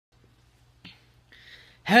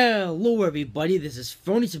Hello everybody, this is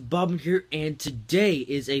Phonies and Bob here, and today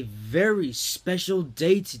is a very special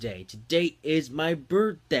day today. Today is my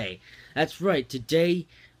birthday. That's right, today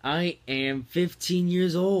I am 15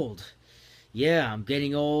 years old. Yeah, I'm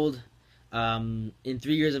getting old. In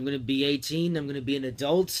 3 years I'm going to be 18, I'm going to be an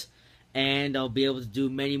adult, and I'll be able to do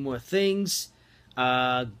many more things.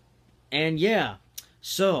 And yeah,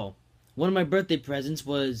 so, one of my birthday presents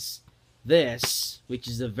was this, which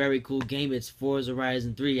is a very cool game. It's Forza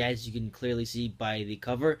Horizon 3, as you can clearly see by the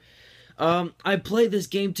cover. I played this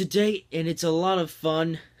game today, and it's a lot of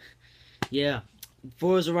fun. Yeah,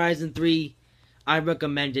 Forza Horizon 3, I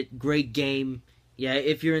recommend it. Great game. Yeah,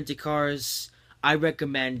 if you're into cars, I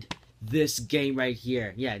recommend this game right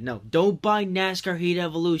here. Yeah, no, don't buy NASCAR Heat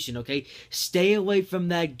Evolution, okay? Stay away from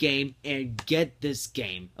that game and get this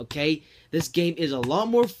game, okay? This game is a lot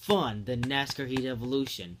more fun than NASCAR Heat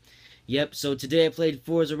Evolution. Yep, so today I played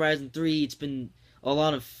Forza Horizon 3. It's been a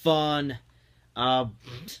lot of fun.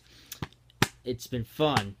 It's been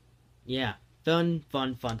fun. Yeah, fun.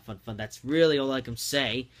 That's really all I can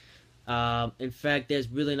say. In fact, there's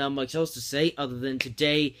really not much else to say other than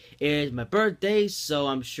today is my birthday, so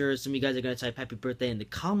I'm sure some of you guys are going to type happy birthday in the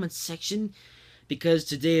comments section, because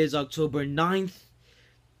today is October 9th.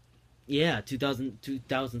 Yeah,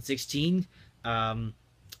 2016.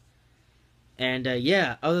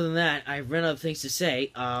 Yeah, other than that, I've run out of things to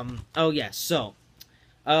say. Oh yeah, so,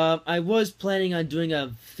 I was planning on doing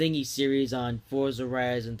a thingy series on Forza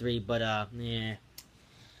Horizon 3, but, yeah,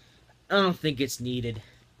 I don't think it's needed.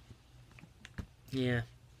 Yeah.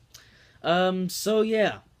 So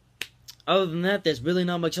yeah, other than that, there's really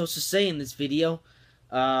not much else to say in this video.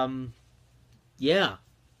 Yeah,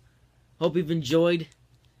 hope you've enjoyed,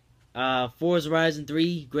 Forza Horizon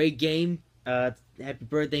 3, great game, happy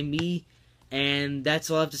birthday me. And that's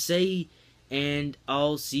all I have to say, and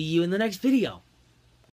I'll see you in the next video.